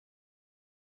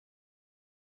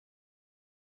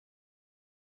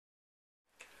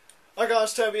Hi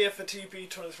guys, Toby here for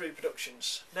TP23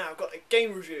 Productions. Now I've got a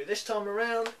game review. This time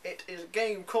around it is a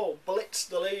game called Blitz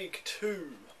the League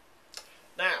 2.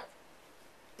 Now,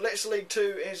 Blitz the League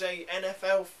 2 is a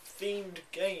NFL themed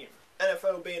game.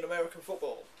 NFL being American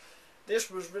football. This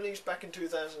was released back in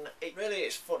 2008. Really,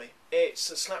 it's funny.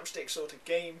 It's a slapstick sort of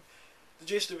game. The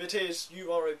gist of it is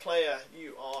you are a player,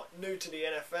 you are new to the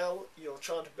NFL, you're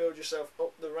trying to build yourself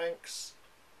up the ranks.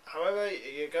 However,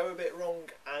 you go a bit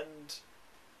wrong and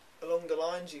along the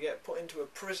lines you get put into a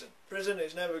prison. Prison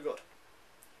is never good.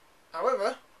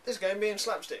 However, this game being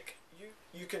slapstick,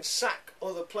 you can sack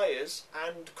other players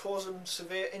and cause them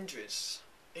severe injuries.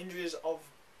 Injuries of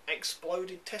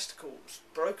exploded testicles,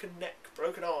 broken neck,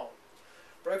 broken arm,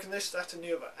 broken this, that and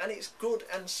the other. And it's good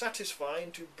and satisfying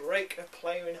to break a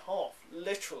player in half,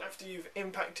 literally. After you've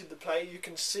impacted the player, you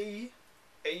can see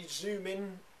a zoom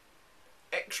in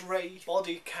X-ray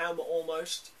body cam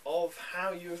almost of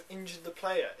how you have injured the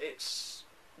player. It's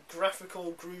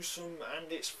graphical, gruesome, and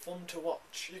it's fun to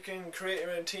watch. You can create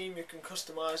your own team, you can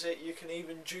customise it, you can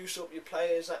even juice up your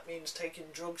players. That means taking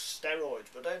drugs, steroids,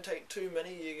 but don't take too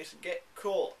many, you get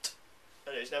caught,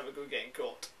 and it's never good getting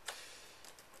caught.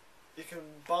 You can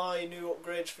buy new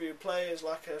upgrades for your players,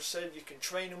 like I've said. You can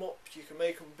train them up, you can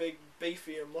make them big,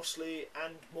 beefy and muscly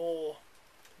and more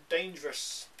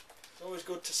dangerous. It's always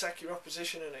good to sack your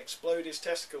opposition and explode his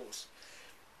testicles.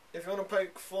 If you want to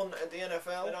poke fun at the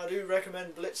NFL, then I do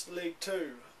recommend Blitz the League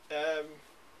 2.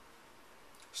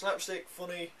 Slapstick,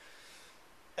 funny,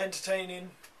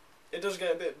 entertaining. It does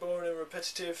get a bit boring and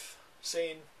repetitive,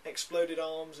 seeing exploded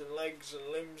arms and legs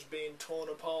and limbs being torn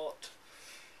apart.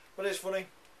 But it's funny.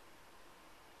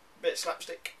 Bit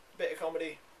slapstick, bit of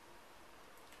comedy.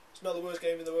 It's not the worst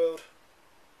game in the world.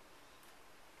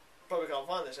 Probably can't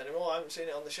find this anymore. I haven't seen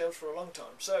it on the shelves for a long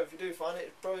time. So if you do find it,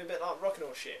 it's probably a bit like rockin'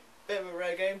 or shit. Bit of a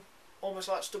rare game, almost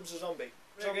like Stubbs a Zombie.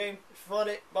 Rare game. If you find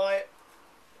it, buy it.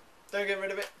 Don't get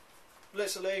rid of it.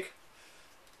 Blitz the League.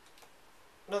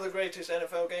 Not the greatest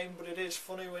NFL game, but it is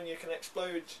funny when you can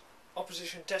explode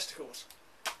opposition testicles.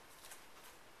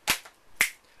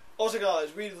 Also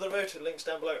guys, read the voted links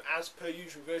down below as per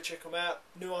usual. Go check them out.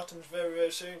 New items very,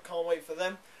 very soon. Can't wait for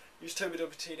them. Use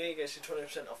TobyWTD, gets you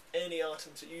 20% off any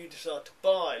items that you decide to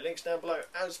buy. Links down below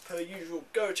as per usual.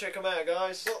 Go check them out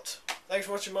guys. But thanks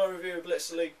for watching my review of Blitz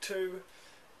the League 2.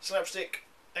 Slapstick,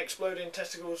 exploding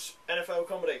testicles, NFL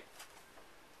comedy.